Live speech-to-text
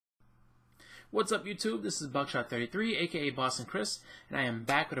What's up, YouTube? This is Buckshot33, aka Boston Chris, and I am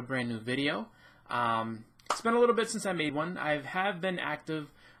back with a brand new video. It's been a little bit since I made one. I have been active,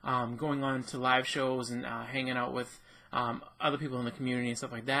 going on to live shows and hanging out with other people in the community and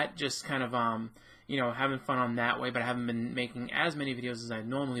stuff like that. Just kind of, having fun on that way, but I haven't been making as many videos as I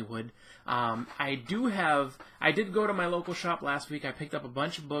normally would. I did go to my local shop last week. I picked up a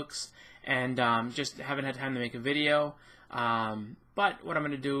bunch of books and just haven't had time to make a video. But what I'm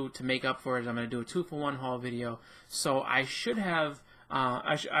going to do to make up for it is I'm going to do a 2-for-1 haul video. So I should have,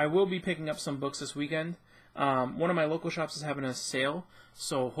 I will be picking up some books this weekend. One of my local shops is having a sale,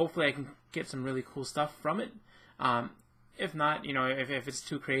 so hopefully I can get some really cool stuff from it. If not, if it's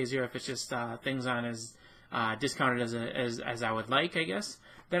too crazy or if it's just things aren't as discounted as I would like, I guess,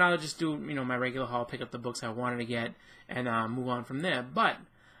 then I'll just do my regular haul, pick up the books I wanted to get, and move on from there. But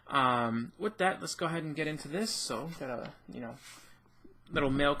with that, let's go ahead and get into this. So got a little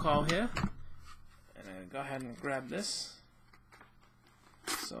mail call here, and I go ahead and grab this.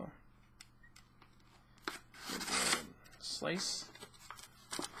 So slice,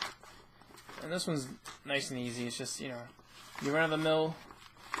 and this one's nice and easy. It's just your run-of-the-mill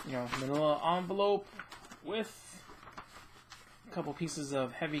manila envelope with a couple pieces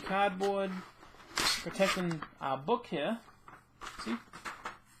of heavy cardboard protecting our book here. See?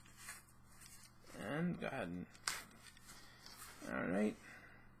 And go ahead and alright.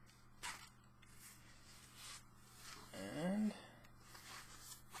 And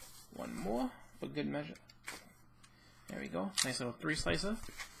one more for good measure. There we go. Nice little 3-slicer.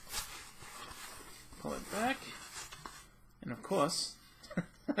 Pull it back. And of course,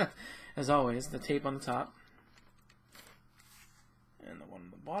 as always, the tape on the top. And the one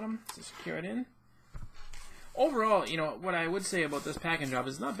on the bottom to secure it in. Overall, what I would say about this packing job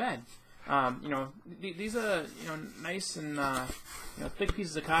is not bad. These are, nice and, thick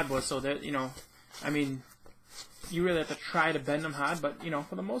pieces of cardboard, so that, I mean, you really have to try to bend them hard, but,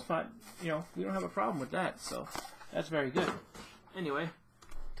 for the most part, we don't have a problem with that, so that's very good. Anyway,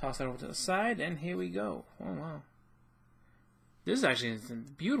 toss that over to the side, and here we go. Oh, wow. This is actually a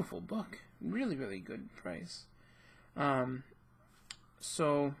beautiful book. Really, really good price.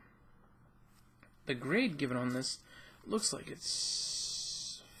 So, the grade given on this looks like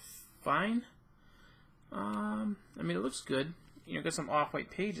it's fine. I mean, it looks good. Got some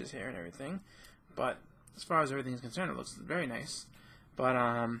off-white pages here and everything, but as far as everything is concerned, it looks very nice. But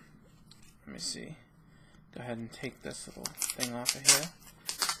let me see. Go ahead and take this little thing off of here.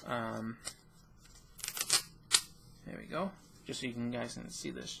 There we go. Just so you guys can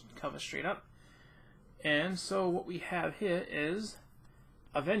see this cover straight up. And so what we have here is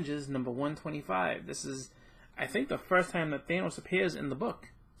Avengers number 125. This is, I think, the first time that Thanos appears in the book.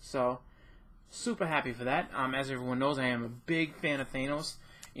 So, super happy for that. As everyone knows, I am a big fan of Thanos.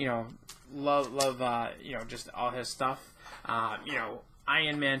 Love just all his stuff.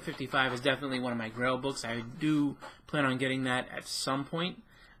 Iron Man 55 is definitely one of my Grail books. I do plan on getting that at some point.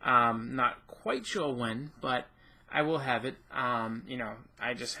 Not quite sure when, but I will have it.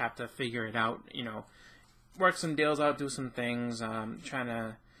 I just have to figure it out. Work some deals out, do some things. Trying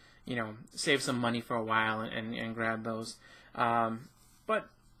to, save some money for a while and grab those. But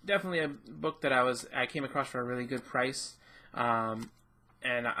definitely a book that I came across for a really good price, and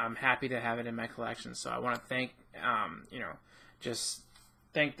I'm happy to have it in my collection. So I want to thank, just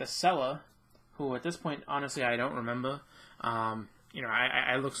thank the seller, who at this point, honestly, I don't remember.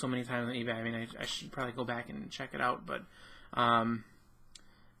 I look so many times on eBay. I mean, I should probably go back and check it out, but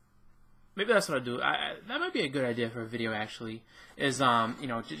maybe that's what I'll do. That might be a good idea for a video, actually, is,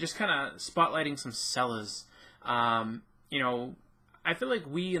 just kind of spotlighting some sellers. I feel like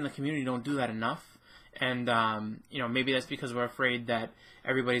we in the community don't do that enough, and, maybe that's because we're afraid that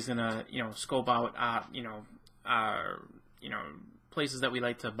everybody's gonna, scope out, places that we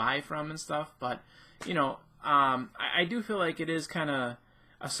like to buy from and stuff, but, I do feel like it is kind of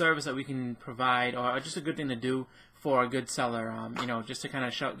a service that we can provide, or just a good thing to do for a good seller, just to kind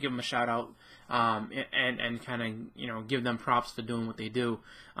of give them a shout out, and kind of, give them props for doing what they do,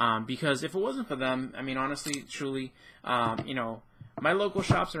 because if it wasn't for them, I mean, honestly, truly, my local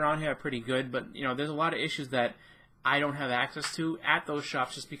shops around here are pretty good, but, there's a lot of issues that I don't have access to at those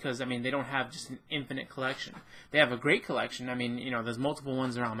shops just because, I mean, they don't have just an infinite collection. They have a great collection. I mean, there's multiple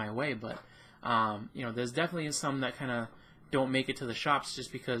ones around my way, but, there's definitely some that kind of don't make it to the shops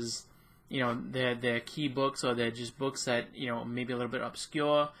just because, they're key books, or they're just books that, maybe a little bit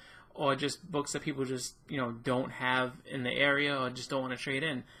obscure, or just books that people just, don't have in the area or just don't want to trade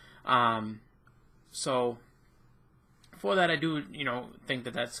in. So for that, I do, think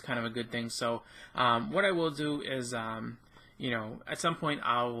that that's kind of a good thing. So what I will do is, you know, at some point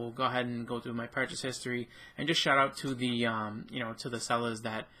I will go ahead and go through my purchase history and just shout out to the, you know, to the sellers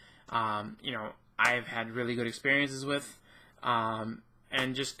that, you know, I've had really good experiences with,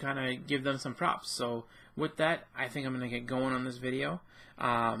 and just kind of give them some props. So with that, I think I'm going to get going on this video.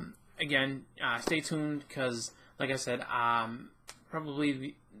 Again, stay tuned because, like I said,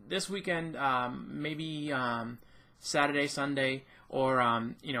 probably this weekend, maybe Saturday, Sunday,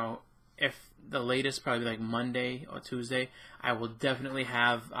 or you know, if the latest, probably like Monday or Tuesday, I will definitely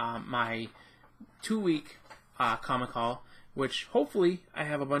have my 2-week comic haul, which hopefully I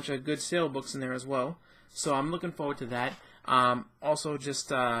have a bunch of good sale books in there as well. So I'm looking forward to that. Also, just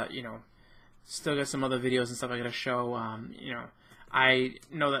you know, still got some other videos and stuff I gotta show. You know, I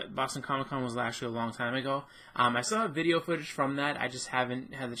know that Boston Comic Con was actually a long time ago. I still have video footage from that. I just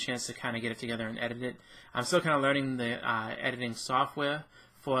haven't had the chance to kind of get it together and edit it. I'm still kind of learning the editing software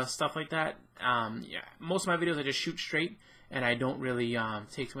for stuff like that. Yeah, most of my videos I just shoot straight, and I don't really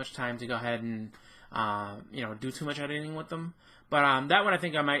take too much time to go ahead and you know, do too much editing with them. But that one I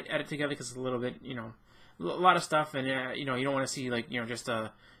think I might edit together because it's a little bit, you know, a lot of stuff, and you know, you don't want to see like, you know, just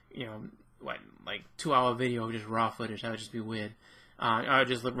a, you know, what, like 2-hour video of just raw footage. That would just be weird. Or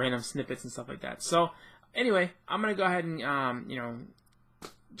just random snippets and stuff like that. So anyway, I'm gonna go ahead and you know,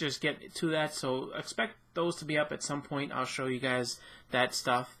 just get to that. So expect those to be up at some point. I'll show you guys that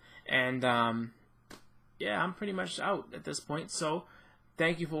stuff, and yeah, I'm pretty much out at this point. So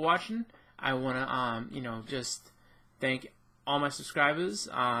thank you for watching. I wanna you know, just thank all my subscribers.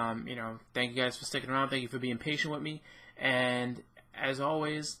 You know, thank you guys for sticking around. Thank you for being patient with me. And as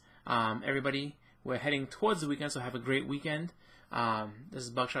always, everybody, we're heading towards the weekend, so have a great weekend. This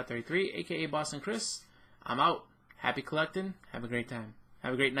is Buckshot33, aka Boston Chris. I'm out. Happy collecting. Have a great time.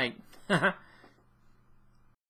 Have a great night.